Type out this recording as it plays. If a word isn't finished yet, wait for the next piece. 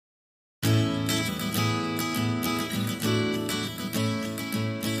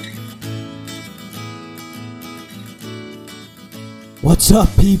What's up,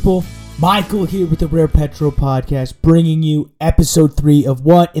 people? Michael here with the Rare Petro Podcast, bringing you episode 3 of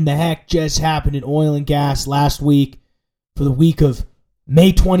what in the heck just happened in oil and gas last week for the week of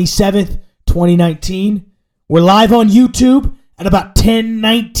May 27th, 2019. We're live on YouTube at about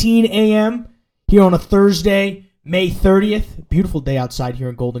 10:19 a.m. here on a Thursday, May 30th. Beautiful day outside here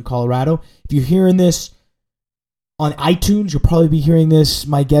in Golden, Colorado. If you're hearing this on iTunes, you'll probably be hearing this,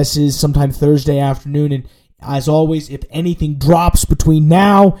 my guess is, sometime Thursday afternoon. And as always, if anything drops between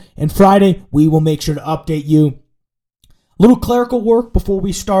now and Friday, we will make sure to update you. A little clerical work before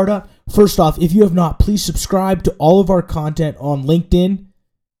we start up. First off, if you have not, please subscribe to all of our content on LinkedIn,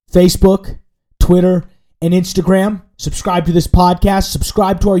 Facebook, Twitter, and Instagram. Subscribe to this podcast.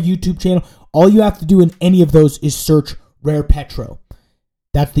 Subscribe to our YouTube channel. All you have to do in any of those is search Rare Petro.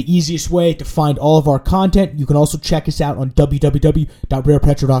 That's the easiest way to find all of our content. You can also check us out on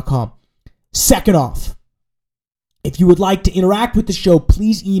www.rarepetro.com. Second off, if you would like to interact with the show,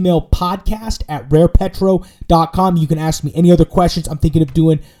 please email podcast@rarepetro.com. You can ask me any other questions. I'm thinking of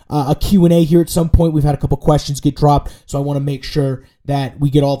doing a Q&A here at some point. We've had a couple questions get dropped, so I want to make sure that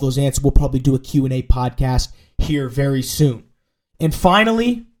we get all those answered. We'll probably do a Q&A podcast here very soon. And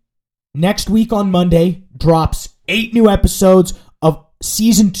finally, next week on Monday drops 8 new episodes of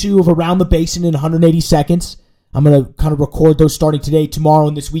Season 2 of Around the Basin in 180 seconds. I'm going to kind of record those starting today, tomorrow,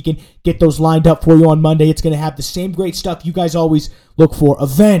 and this weekend. Get those lined up for you on Monday. It's going to have the same great stuff you guys always look for.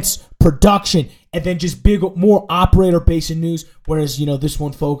 Events, production, and then just more operator basin news. Whereas, this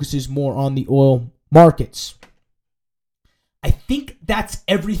one focuses more on the oil markets. I think that's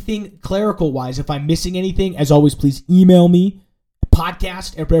everything clerical-wise. If I'm missing anything, as always, please email me,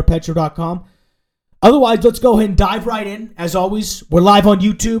 podcast@rarepetro.com. Otherwise, let's go ahead and dive right in. As always, we're live on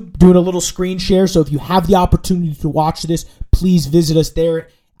YouTube, doing a little screen share. So if you have the opportunity to watch this, please visit us there.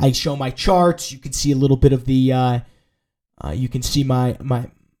 I show my charts. You can see a little bit of the, you can see my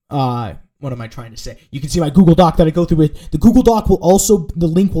what am I trying to say? You can see my Google Doc that I go through with. The Google Doc the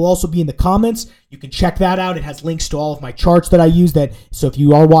link will also be in the comments. You can check that out. It has links to all of my charts that I use. So if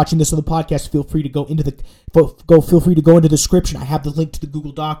you are watching this on the podcast, feel free to go into the description. I have the link to the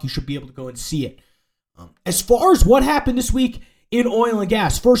Google Doc. You should be able to go and see it. As far as what happened this week in oil and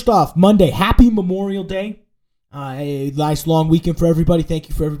gas, first off, Monday, happy Memorial Day. A nice long weekend for everybody. Thank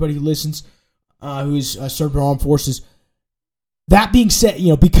you for everybody who listens, who's served our armed forces. That being said,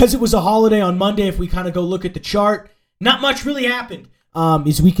 because it was a holiday on Monday, if we kind of go look at the chart, not much really happened.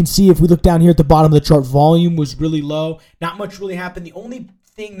 As we can see, if we look down here at the bottom of the chart, volume was really low. Not much really happened. The only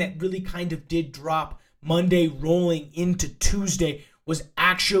thing that really kind of did drop Monday rolling into Tuesday was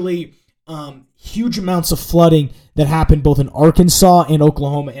actually huge amounts of flooding that happened both in Arkansas and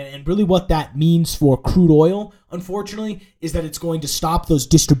Oklahoma. And really what that means for crude oil, unfortunately, is that it's going to stop those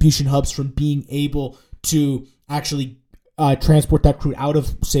distribution hubs from being able to actually transport that crude out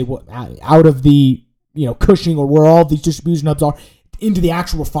of, out of the, Cushing or where all these distribution hubs are into the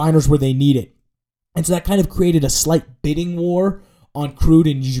actual refiners where they need it. And so that kind of created a slight bidding war on crude,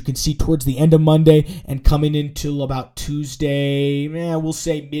 and as you can see towards the end of Monday and coming until about Tuesday, we'll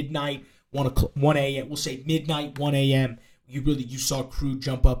say midnight, 1 a.m. We'll say midnight, 1 a.m. You saw crude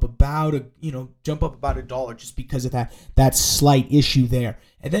jump up about $1 just because of that slight issue there.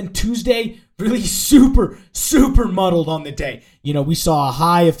 And then Tuesday, really super, super muddled on the day. We saw a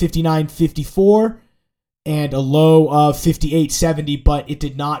high of 59.54 and a low of 58.70, but it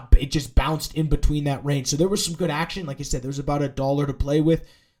did not. It just bounced in between that range. So there was some good action. Like I said, there was about $1 to play with,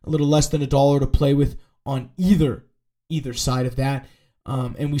 a little less than $1 to play with on either side of that.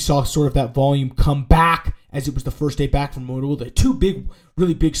 And we saw sort of that volume come back as it was the first day back from Memorial Day. Two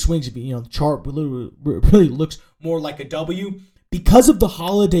really big swings. The chart really looks more like a W. Because of the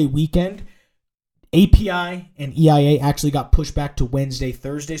holiday weekend, API and EIA actually got pushed back to Wednesday,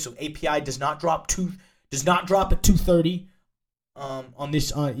 Thursday. So API does not drop at 2:30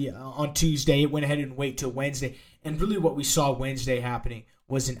 on Tuesday. It went ahead and wait till Wednesday. And really, what we saw Wednesday happening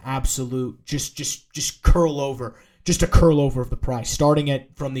was an absolute just curl over. Just a curl over of the price, starting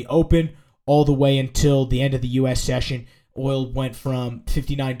from the open all the way until the end of the U.S. session. Oil went from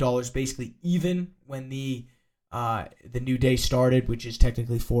 $59 basically even when the new day started, which is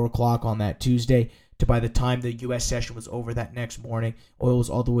technically 4 o'clock on that Tuesday, to by the time the U.S. session was over that next morning, oil was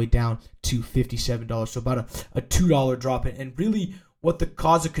all the way down to $57. So about a $2 drop. And really what the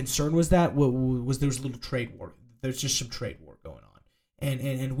cause of concern was there was a little trade war. There's just some trade war going on.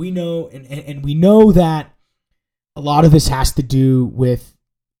 And we know that a lot of this has to do with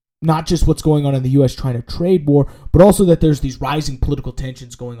not just what's going on in the U.S. trying to trade war, but also that there's these rising political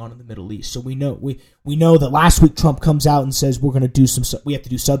tensions going on in the Middle East. So we know that last week Trump comes out and says we have to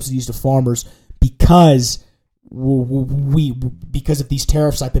do subsidies to farmers because we because of these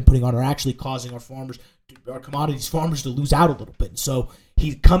tariffs I've been putting on are actually causing our commodities farmers to lose out a little bit. And so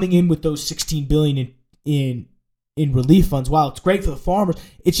he's coming in with those $16 billion in relief funds. While it's great for the farmers,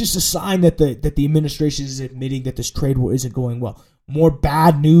 it's just a sign that the administration is admitting that this trade war isn't going well. More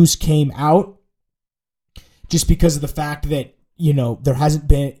bad news came out just because of the fact that, there hasn't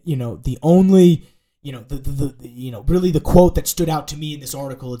been, the only, really the quote that stood out to me in this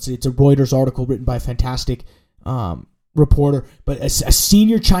article. It's a Reuters article written by a fantastic reporter, but a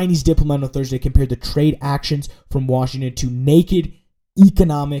senior Chinese diplomat on Thursday compared the trade actions from Washington to naked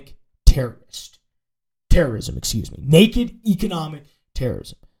economic terrorism. Naked economic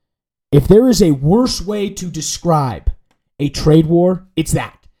terrorism. If there is a worse way to describe a trade war, it's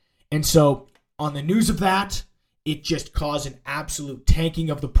that. And so on the news of that, it just caused an absolute tanking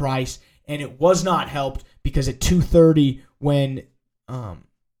of the price, and it was not helped because at 2:30 when and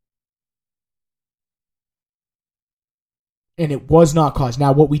it was not caused.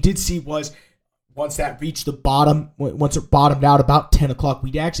 Now, what we did see was once that reached the bottom, once it bottomed out about 10 o'clock,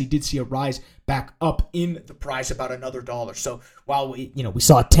 we actually did see a rise back up in the price about another $1. So while we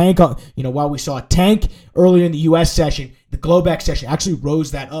saw a tank, earlier in the U.S. session, the Globex session actually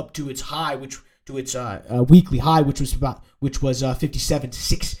rose that up to its high, weekly high, which was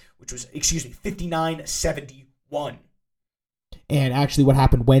 59.71. And actually, what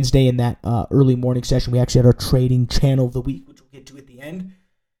happened Wednesday in that early morning session, we actually had our trading channel of the week, which we'll get to at the end.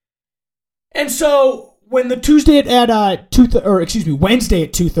 And so when the Wednesday at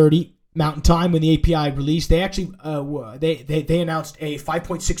 2:30 Mountain Time, when the API released, they actually they announced a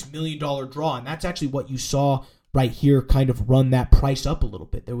 $5.6 million draw, and that's actually what you saw right here, kind of run that price up a little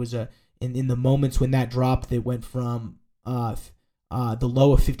bit. There was in the moments when that dropped, they went from the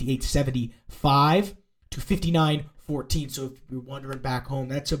low of 58.75 to 59.14. So if you're wondering back home,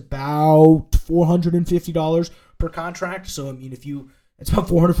 that's about $450 per contract. So I mean, it's about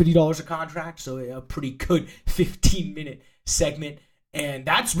 $450 a contract, so a pretty good 15-minute segment, and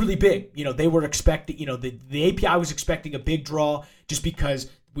that's really big. They were expecting, the API was expecting a big draw just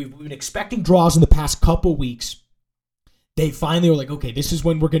because we've been expecting draws in the past couple weeks. They finally were like, okay, this is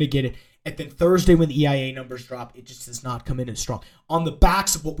when we're going to get it. And then Thursday, when the EIA numbers drop, it just does not come in as strong. On the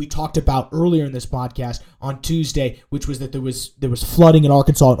backs of what we talked about earlier in this podcast on Tuesday, which was that there was flooding in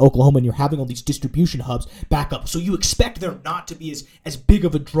Arkansas and Oklahoma, and you're having all these distribution hubs back up. So you expect there not to be as big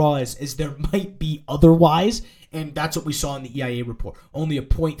of a draw as there might be otherwise. And that's what we saw in the EIA report. Only a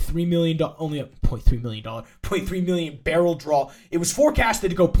 $0.3 million barrel draw. It was forecasted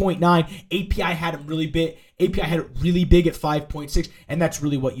to go 0.9. API had it really big at 5.6, and that's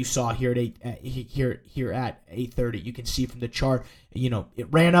really what you saw here at 8:30. You can see from the chart, it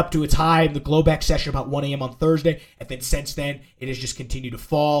ran up to its high in the Globex session about 1 a.m. on Thursday, and then since then it has just continued to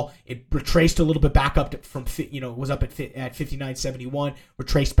fall. It retraced a little bit back up was up at 59.71,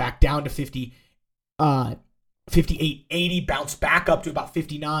 retraced back down to 58.80, bounced back up to about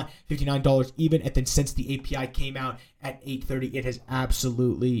 $59 even, and then since the API came out at 8:30, it has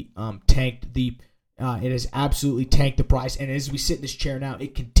absolutely tanked the price. And as we sit in this chair now,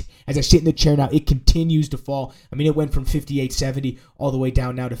 it continues to fall. I mean, it went from 58.70 all the way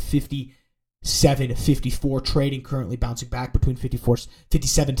down now to 57.54, trading currently bouncing back between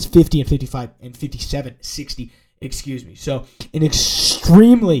 57.50 and 55 and 57.60. Excuse me. So an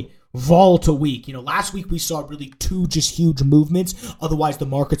extremely volatile week. Last week we saw really two just huge movements. Otherwise, the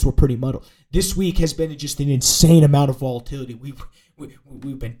markets were pretty muddled. This week has been just an insane amount of volatility. We've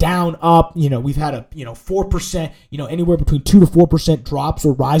been down, up. We've had a 4%, anywhere between 2 to 4% drops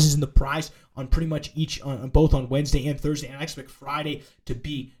or rises in the price on pretty much both on Wednesday and Thursday. And I expect Friday to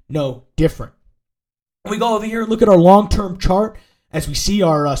be no different. We go over here and look at our long-term chart. As we see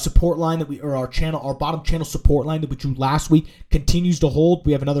our support line our bottom channel support line that we drew last week continues to hold.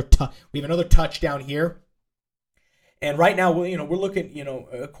 We have another touchdown here, and right now we're looking.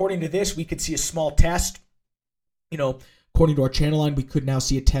 According to this, we could see a small test. According to our channel line, we could now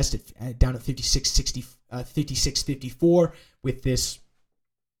see a test down at 56.54 with this.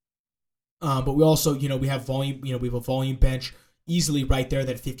 But we also we have volume. We have a volume bench easily right there,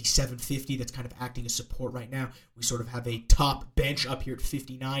 that 57.50, that's kind of acting as support right now. We sort of have a top bench up here at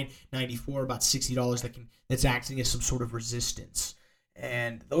 59.94, about $60 that's acting as some sort of resistance.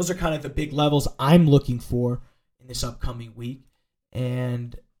 And those are kind of the big levels I'm looking for in this upcoming week.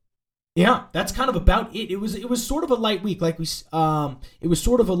 And yeah, that's kind of about it. It was sort of a light week, it was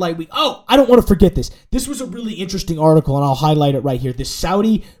sort of a light week. Oh, I don't want to forget this. This was a really interesting article, and I'll highlight it right here. The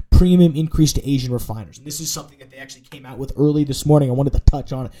Saudi premium increase to Asian refiners. And this is something that they actually came out with early this morning. I wanted to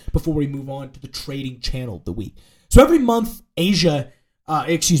touch on it before we move on to the trading channel of the week. So every month,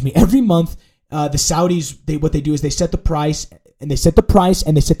 the Saudis, what they do is they set the price, and they set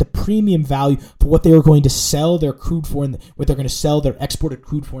the premium value for what they are going to sell their crude for, and what they're going to sell their exported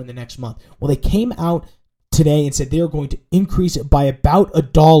crude for in the next month. Well, they came out today and said they are going to increase it by about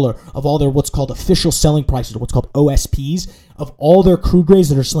 $1 of all their what's called official selling prices, or what's called OSPs, of all their crude grades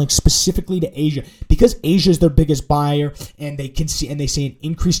that are selling specifically to Asia, because Asia is their biggest buyer, and they say an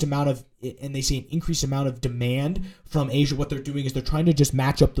increased amount of demand from Asia. What they're doing is they're trying to just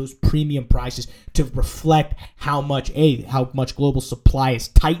match up those premium prices to reflect how much global supply is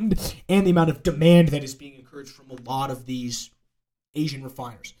tightened and the amount of demand that is being encouraged from a lot of these Asian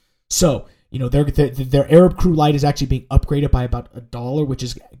refiners. So, their Arab Crude Light is actually being upgraded by about $1, which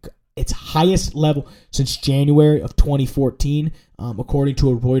is its highest level since January of 2014, according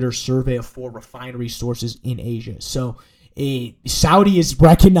to a Reuters survey of 4 refinery sources in Asia. So, Saudi is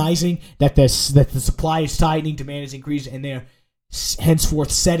recognizing that the supply is tightening, demand is increasing, and they're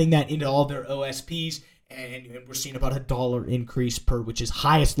henceforth setting that into all their OSPs. And we're seeing about $1 increase per, which is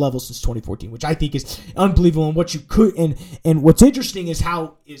highest level since 2014, which I think is unbelievable. And what you could and what's interesting is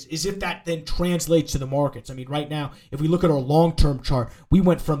how is if that then translates to the markets. I mean, right now, if we look at our long-term chart, we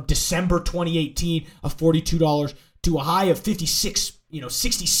went from December 2018 of $42 to a high of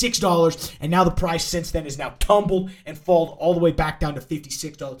 $66, and now the price since then is now tumbled and fallen all the way back down to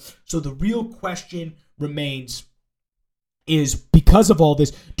 $56. So the real question remains, is because of all this,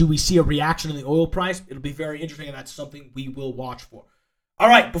 do we see a reaction in the oil price? It'll be very interesting, and that's something we will watch for. All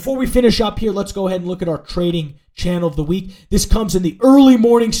right, before we finish up here, let's go ahead and look at our trading channel of the week. This comes in the early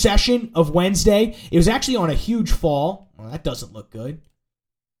morning session of Wednesday. It was actually on a huge fall. Well, that doesn't look good.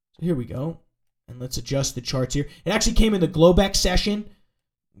 So here we go, and let's adjust the charts here. It actually came in the Globex session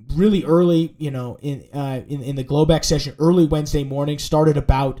really early, in the Globex session, early Wednesday morning. Started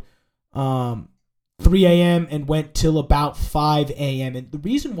about 3 a.m. and went till about 5 a.m. And the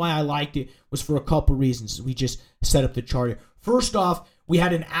reason why I liked it was for a couple reasons. We just set up the chart here. First off, we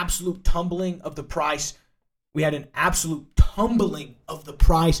had an absolute tumbling of the price.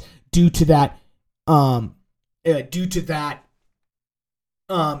 Due to that.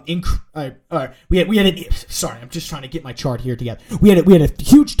 Sorry, I'm just trying to get my chart here together. We had a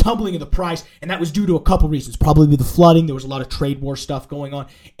huge tumbling of the price, and that was due to a couple reasons. Probably the flooding. There was a lot of trade war stuff going on,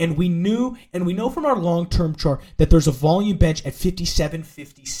 and we know from our long-term chart that there's a volume bench at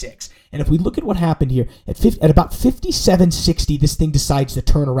 57.56. And if we look at what happened here at about 57.60, this thing decides to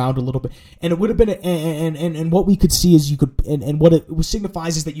turn around a little bit, and it would have been and what we could see is what it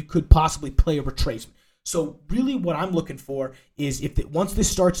signifies is that you could possibly play a retracement. So really what I'm looking for is once this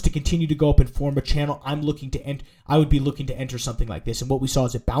starts to continue to go up and form a channel, I would be looking to enter something like this. And what we saw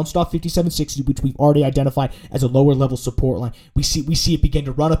is it bounced off 57.60, which we've already identified as a lower level support line. We see it begin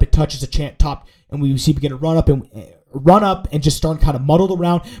to run up. It touches a top, and we see it begin to run up and just start kind of muddled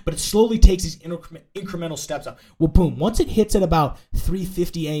around, but it slowly takes these incremental steps up. Well, boom, once it hits at about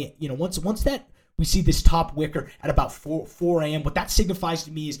 3:50 a.m., once that we see this top wicker at about 4 a.m. What that signifies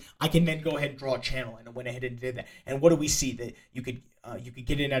to me is I can then go ahead and draw a channel, and I went ahead and did that. And what do we see? That you could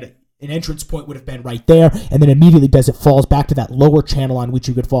get in at an entrance point would have been right there, and then immediately as it falls back to that lower channel on which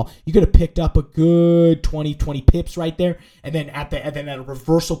you could fall, you could have picked up a good 20 pips right there. And then at a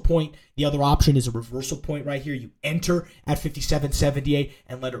reversal point, the other option is a reversal point right here. You enter at 57.78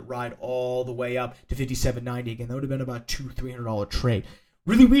 and let it ride all the way up to 57.90 again. That would have been about $200-300 trade.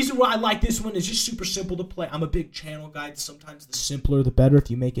 Really, reason why I like this one is just super simple to play. I'm a big channel guy. Sometimes the simpler, the better.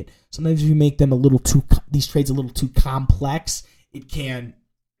 Sometimes if you make them these trades a little too complex, it can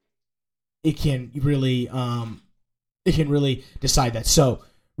really decide that. So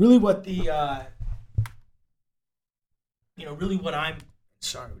really, we're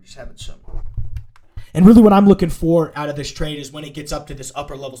just having some. And really, what I'm looking for out of this trade is when it gets up to this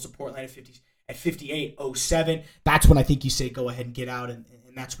upper level support line at 58.07, that's when I think you say go ahead and get out, and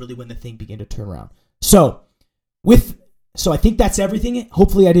that's really when the thing began to turn around. So I think that's everything.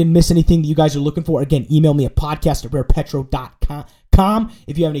 Hopefully I didn't miss anything that you guys are looking for. Again, email me at podcast@rarepetro.com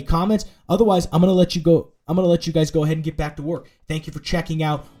if you have any comments. Otherwise, I'm gonna let you guys go ahead and get back to work. Thank you for checking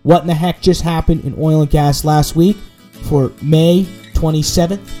out what in the heck just happened in oil and gas last week for May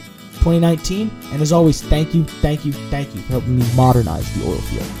 27th, 2019. And as always, thank you for helping me modernize the oil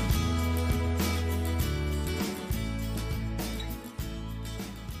field.